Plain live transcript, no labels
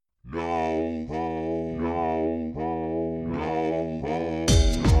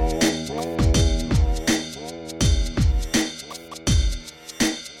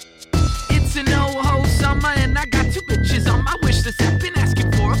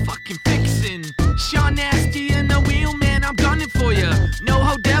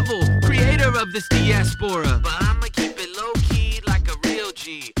this diaspora, but I'ma keep it low key like a real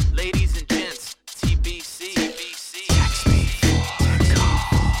G. Ladies and gents, TBC. Text me for a call.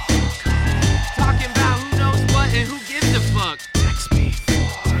 Talking about who knows what and who gives a fuck. Text me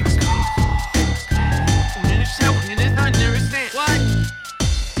for a call. I understand what?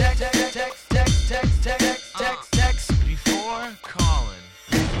 Text before calling.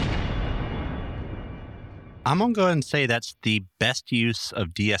 I'm going to go ahead and say that's the best use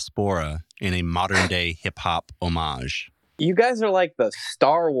of diaspora in a modern day hip hop homage. You guys are like the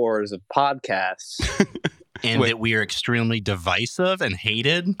Star Wars of podcasts. And that we are extremely divisive and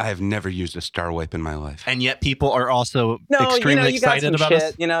hated. I have never used a star wipe in my life. And yet people are also No, extremely you got excited some about shit.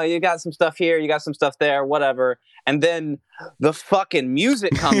 us. You got some stuff here, you got some stuff there, whatever. And then the fucking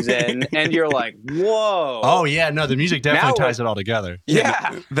music comes in, and you're like, whoa. Oh, yeah. No, the music definitely Now ties it all together.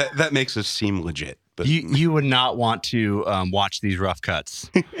 Yeah. That makes us seem legit. But You would not want to watch these rough cuts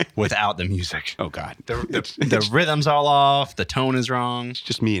without the music. oh, God. The rhythm's all off. The tone is wrong. It's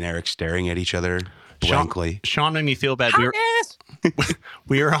just me and Eric staring at each other blankly. Sean made me feel bad.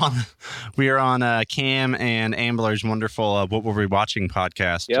 We were on Cam and Ambler's wonderful What Were We Watching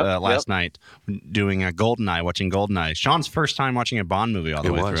podcast last night, doing watching Goldeneye. Sean's first time watching a Bond movie all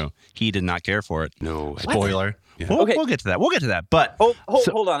the way through. He did not care for it. No. Spoiler. Yeah. We'll get to that. But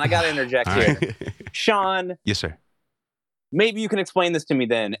Hold on, I got to interject here. Sean, Yes, sir. maybe you can explain this to me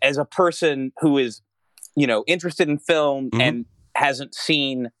then, as a person who is, interested in film and hasn't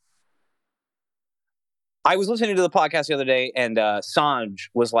seen. I was listening to the podcast the other day, and Sanj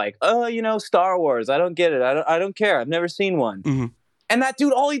was like, "Oh, Star Wars. I don't get it. I don't care. I've never seen one." Mm-hmm. And that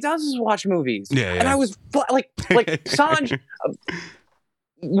dude, all he does is watch movies. Yeah. And I was like Sanj.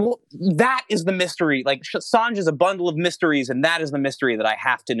 That is the mystery. Like Sanj is a bundle of mysteries, and that is the mystery that I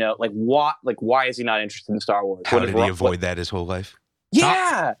have to know. Like what? Like why is he not interested in Star Wars? How did he avoid that his whole life?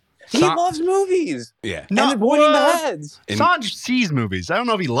 Yeah, he loves movies. Yeah. And avoiding the heads. Sanj sees movies. I don't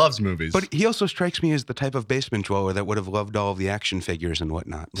know if he loves movies. But he also strikes me as the type of basement dweller that would have loved all of the action figures and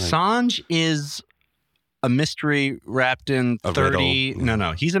whatnot. Sanj is a mystery wrapped in A 30. riddle.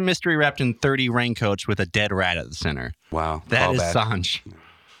 No. He's a mystery wrapped in 30 raincoats with a dead rat at the center. Wow. That is Callback. Sanj.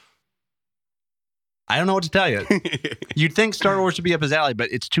 I don't know what to tell you. You'd think Star Wars would be up his alley, but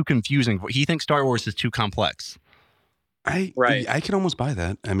it's too confusing. He thinks Star Wars is too complex. I can almost buy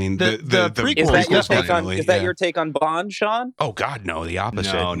that. I mean, The prequel Is that, your, take on, definitely, is that yeah. your take on Bond, Sean? Oh God, no! The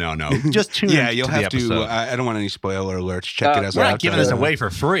opposite. No. Just tune Yeah, in you'll to have the to. episode. I don't want any spoiler alerts. Check it as We're I not giving this away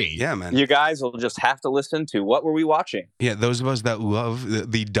for free. Yeah, man. You guys will just have to listen to What Were We Watching? Yeah, those of us that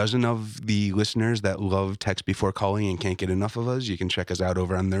love the dozen of the listeners that love Text Before Calling and can't get enough of us, you can check us out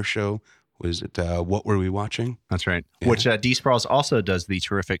over on their show. Was it What Were We Watching? That's right. Yeah. Which D. Sprouse also does the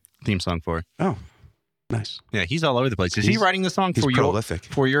terrific theme song for. Oh, nice. Yeah, he's all over the place. Is he He's- writing the song He's for prolific.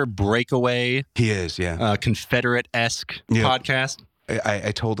 your breakaway He is, yeah. Confederate-esque Yeah. podcast?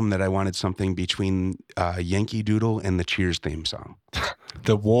 I told him that I wanted something between Yankee Doodle and the Cheers theme song.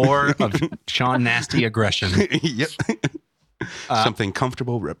 The war of Sean Nasty aggression. Yep. Something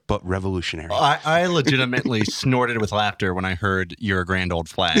comfortable but revolutionary. I legitimately snorted with laughter when I heard You're a Grand Old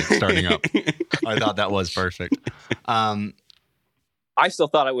Flag starting up. I thought that was perfect. I still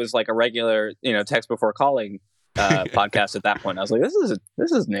thought it was like a regular, Text Before Calling podcast at that point. I was like,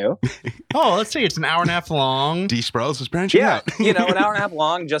 this is new. Oh, let's see. It's an hour and a half long. D. Sprouse is branching Yeah, out. an hour and a half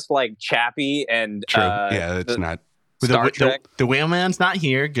long, just like Chappie and True. Yeah, it's not. Star Trek. The whaleman's not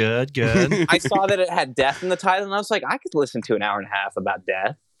here. Good. I saw that it had death in the title, and I was like, I could listen to an hour and a half about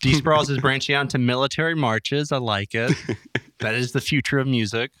death. D. Sprouse is branching out into military marches. I like it. That is the future of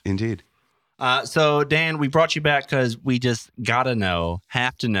music. Indeed. So, Dan, we brought you back because we just gotta know,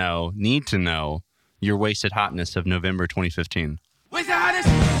 have to know, need to know your wasted hotness of November 2015. Where's the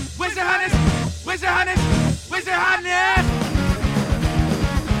hotness? Where's the hotness? Where's the hotness? Where's the hotness?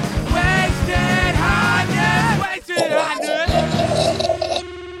 Wasted hotness. Wasted hotness.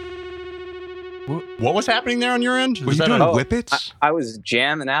 What was happening there on your end? Were you doing Oh, whippets? I was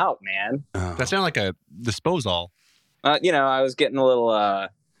jamming out, man. Oh. That sounded like a disposal. I was getting a little a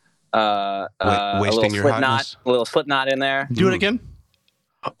wasting little your slip hotness? knot, a little slip knot in there. Do it again.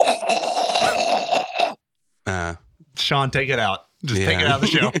 Sean, take it out. Just take it out of the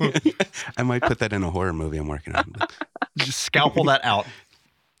show. I might put that in a horror movie I'm working on. Just scalpel that out.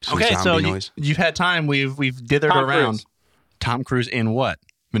 Some Okay, so zombie noise. you've had time. We've dithered Tom around. Cruise. Tom Cruise in what?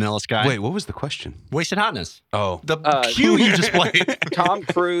 Vanilla Sky? Wait, what was the question? Wasted hotness. Oh, The cue you just played. Tom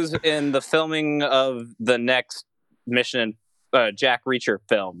Cruise in the filming of the next Mission Jack Reacher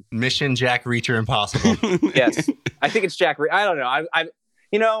film. Mission Jack Reacher Impossible. Yes, I think it's Jack. I don't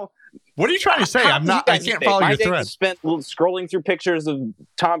know. What are you trying to say? How I'm was not. you I guys' can't day? follow My your day thread. was spent scrolling through pictures of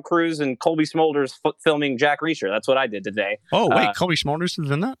Tom Cruise and Colby Smulders filming Jack Reacher. That's what I did today. Oh wait, Colby Smulders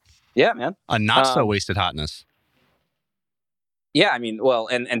is in that? Yeah, man. A not so wasted hotness. Yeah, I mean, well,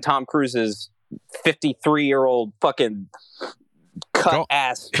 and Tom Cruise's 53-year-old fucking cut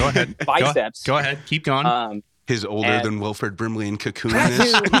ass Go ahead. biceps. Go ahead. Keep going. His older than Wilford Brimley in Cocoon.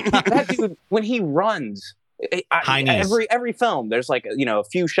 That dude, when he runs, High knees. every film, there's like a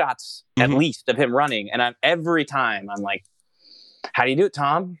few shots at least of him running, and every time I'm like, "How do you do it,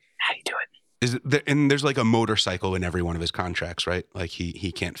 Tom? How do you do it?" And there's like a motorcycle in every one of his contracts, right? Like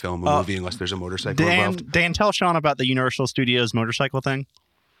he can't film a movie unless there's a motorcycle involved. Dan, tell Sean about the Universal Studios motorcycle thing.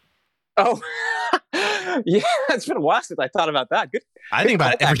 Oh, yeah, it's been a while since I thought about that. Good. I think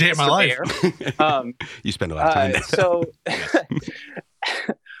about it every day of my life. You spend a lot of time there. So,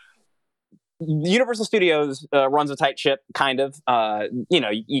 Universal Studios runs a tight ship, kind of.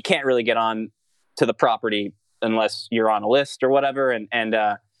 You can't really get on to the property unless you're on a list or whatever, and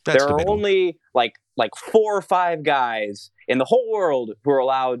there are only like 4 or 5 guys in the whole world who are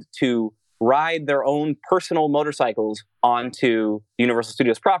allowed to ride their own personal motorcycles onto Universal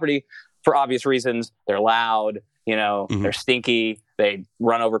Studios property for obvious reasons. They're loud, they're stinky, they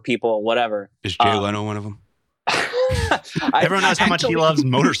run over people, whatever. Is Jay Leno one of them? Everyone knows how much he loves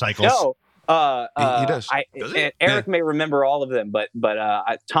motorcycles. No. He does. Eric may remember all of them, but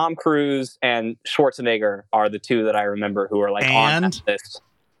Tom Cruise and Schwarzenegger are the 2 that I remember who are like on that list.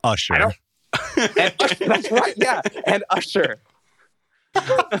 Usher. That's right, yeah. And Usher.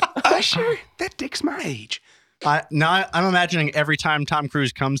 Usher? That dick's my age. Now I'm imagining every time Tom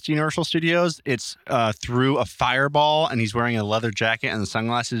Cruise comes to Universal Studios, it's through a fireball, and he's wearing a leather jacket and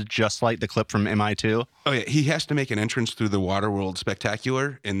sunglasses, just like the clip from MI2. Oh yeah, he has to make an entrance through the Waterworld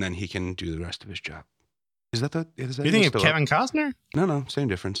Spectacular, and then he can do the rest of his job. Is that You think of Kevin Costner? No, same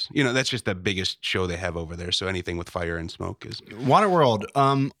difference. That's just the biggest show they have over there. So anything with fire and smoke is Waterworld.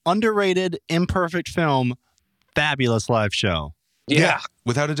 Underrated, imperfect film, fabulous live show. Yeah,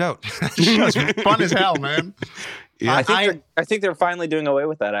 without a doubt. Show's fun as hell, man. Yeah. I think they're finally doing away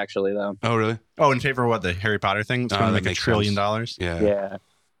with that, actually, though. Oh, really? Oh, in favor of what, the Harry Potter thing? It's going to make $1 trillion. Yeah.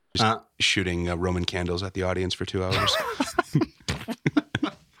 Yeah. Shooting Roman candles at the audience for 2 hours.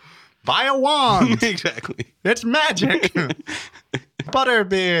 Buy a wand. Exactly. It's magic.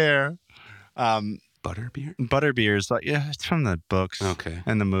 Butterbeer. Butterbeer? Butterbeer is like, yeah, it's from the books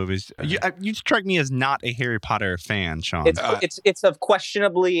and the movies. You strike me as not a Harry Potter fan, Sean. It's a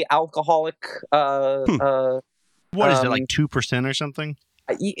questionably alcoholic. What is it, like 2% or something?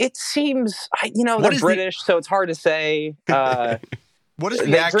 It seems, they're British, so it's hard to say. What is the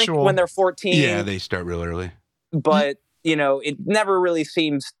they actual? drink when they're 14. Yeah, they start real early. But it never really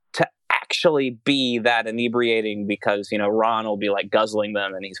seems to actually be that inebriating because Ron will be like guzzling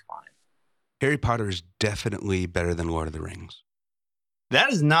them and he's fine. Harry Potter is definitely better than Lord of the Rings.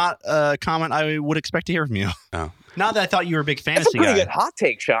 That is not a comment I would expect to hear from you. Oh. Not that I thought you were a big fantasy That's a pretty guy. good hot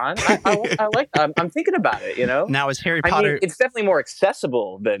take, Sean. I like. I'm thinking about it. Now is Harry Potter? I mean, it's definitely more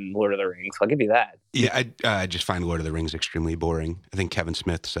accessible than Lord of the Rings. I'll give you that. Yeah, I just find Lord of the Rings extremely boring. I think Kevin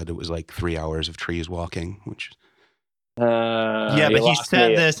Smith said it was like 3 hours of trees walking, which. Yeah, but he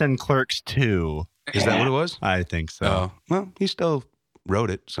said this in Clerks 2. Is that what it was? I think so. Oh, well, he still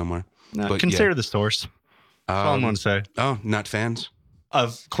wrote it somewhere. But consider the source. That's all I'm going to say. Oh, not fans?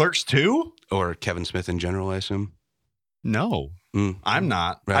 Of Clerks 2? Or Kevin Smith in general, I assume? No, I'm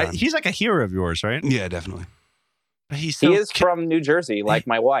not. Right he's like a hero of yours, right? Yeah, definitely. But he is from New Jersey, like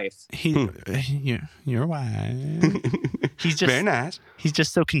my wife. Your wife. He's just very nice. He's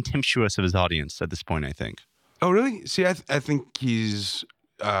just so contemptuous of his audience at this point, I think. Oh, really? See, I think he's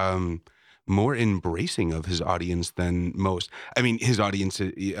more embracing of his audience than most. I mean, his audience.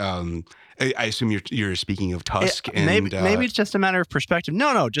 I assume you're speaking of Tusk. And maybe it's just a matter of perspective.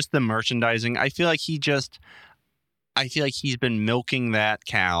 No, just the merchandising. I feel like he's been milking that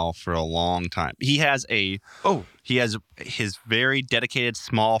cow for a long time. He has his very dedicated,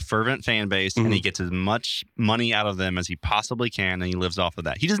 small, fervent fan base, and he gets as much money out of them as he possibly can, and he lives off of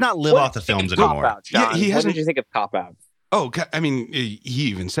that. He does not live off the films anymore. Cop-Out, John. Yeah, what did you think of Cop-Out? Oh, I mean, he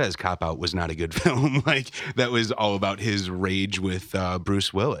even says Cop-Out was not a good film. Like, that was all about his rage with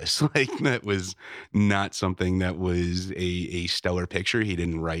Bruce Willis. Like, that was not something that was a stellar picture. He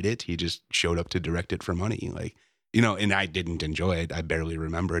didn't write it. He just showed up to direct it for money. Like, and I didn't enjoy it. I barely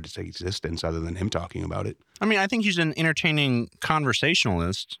remember its existence other than him talking about it. I mean, I think he's an entertaining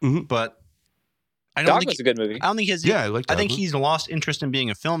conversationalist, but I don't Dogma's think a good movie. I don't think I like Dogma. I think he's lost interest in being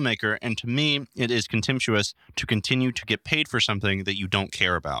a filmmaker, and to me, it is contemptuous to continue to get paid for something that you don't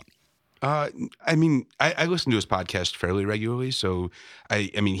care about. I mean, I listen to his podcast fairly regularly, so I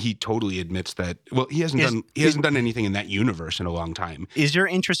mean, he totally admits that. Well, he hasn't done anything in that universe in a long time. Is your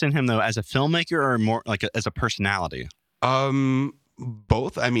interest in him though as a filmmaker or more like as a personality?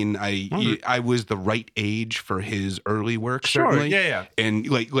 Both. I mean, I was the right age for his early work, certainly. Sure, yeah. And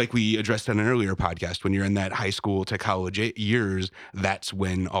like we addressed on an earlier podcast, when you're in that high school to college years, that's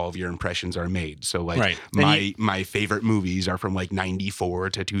when all of your impressions are made. So like my favorite movies are from like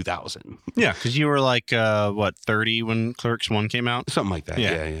 94 to 2000. Yeah, because you were like, 30 when Clerks 1 came out? Something like that,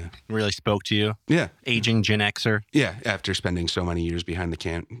 yeah. Really spoke to you? Yeah. Aging Gen Xer? Yeah, after spending so many years behind the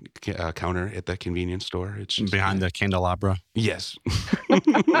counter at the convenience store. It's just, behind the candelabra? Yes.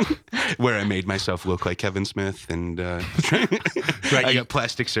 Where I made myself look like Kevin Smith, and I got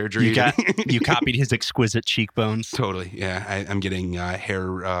plastic surgery. You copied his exquisite cheekbones. Totally, yeah. I'm getting hair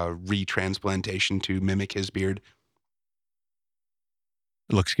retransplantation to mimic his beard.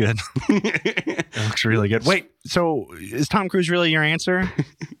 It looks good. It looks really good. Wait, so is Tom Cruise really your answer?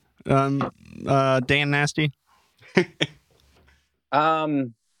 Dan Nasty?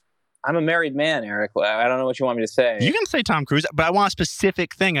 I'm a married man, Eric. I don't know what you want me to say. You can say Tom Cruise, but I want a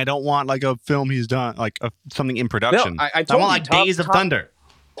specific thing. I don't want like a film he's done, like something in production. No, I want like Days of Thunder.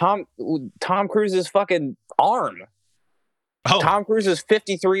 Tom Cruise's fucking arm. Oh. Tom Cruise's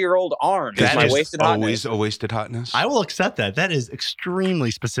 53-year-old arm. That is my wasted hotness. Always a wasted hotness. I will accept that. That is extremely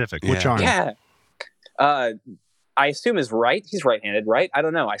specific. Which arm? Yeah. I assume is right. He's right-handed, right? I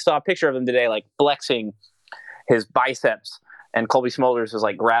don't know. I saw a picture of him today, like flexing his biceps. And Colby Smulders was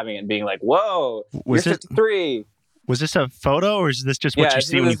like grabbing it and being like, "Whoa, you're 53." Was this a photo, or is this just what you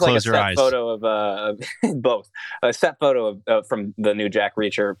see when you close your eyes? Photo of both. A set photo of from the new Jack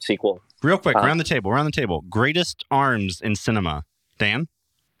Reacher sequel. Real quick, around the table. Greatest arms in cinema. Dan?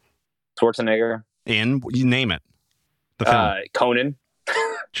 Schwarzenegger. You name it. The film. Conan.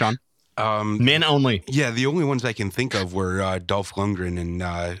 Sean? Men only. Yeah, the only ones I can think of were Dolph Lundgren and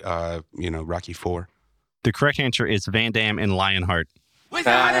Rocky IV. The correct answer is Van Damme in Lionheart. Where's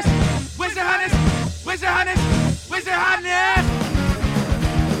the hotness? Where's the hotness? Where's the hotness? Where's the hotness?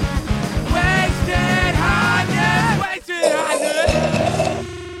 Wasted hotness. Wasted hotness.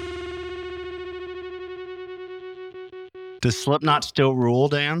 Does Slipknot still rule,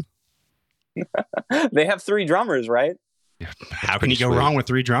 Dan? They have 3 drummers, right? How can you go wrong with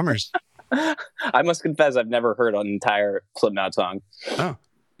 3 drummers? I must confess, I've never heard an entire Slipknot song. Oh.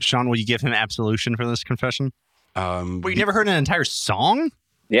 Sean, will you give him absolution for this confession? Well, you never heard an entire song?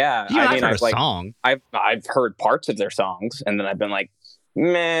 Yeah, I've heard a song. I've heard parts of their songs, and then I've been like,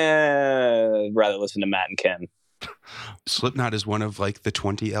 meh, rather listen to Matt and Ken. Slipknot is one of like the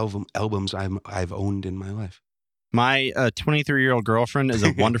 20 albums I've owned in my life. My 23-year-old girlfriend is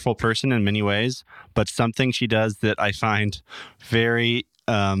a wonderful person in many ways, but something she does that I find very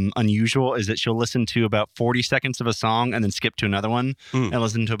unusual is that she'll listen to about 40 seconds of a song and then skip to another one and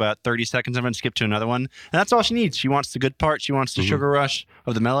listen to about 30 seconds of it and skip to another one. And that's all she needs. She wants the good part. She wants the sugar rush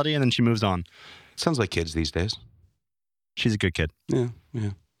of the melody, and then she moves on. Sounds like kids these days. She's a good kid. Yeah.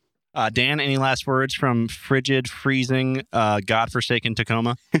 Dan, any last words from frigid, freezing, godforsaken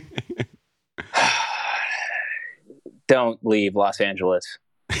Tacoma? Don't leave Los Angeles.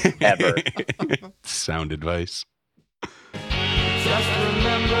 Ever. Sound advice. Just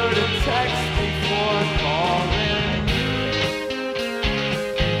remember to text before calling.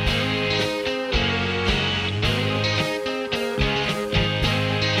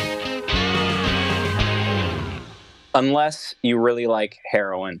 Unless you really like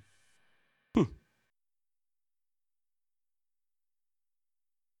heroin.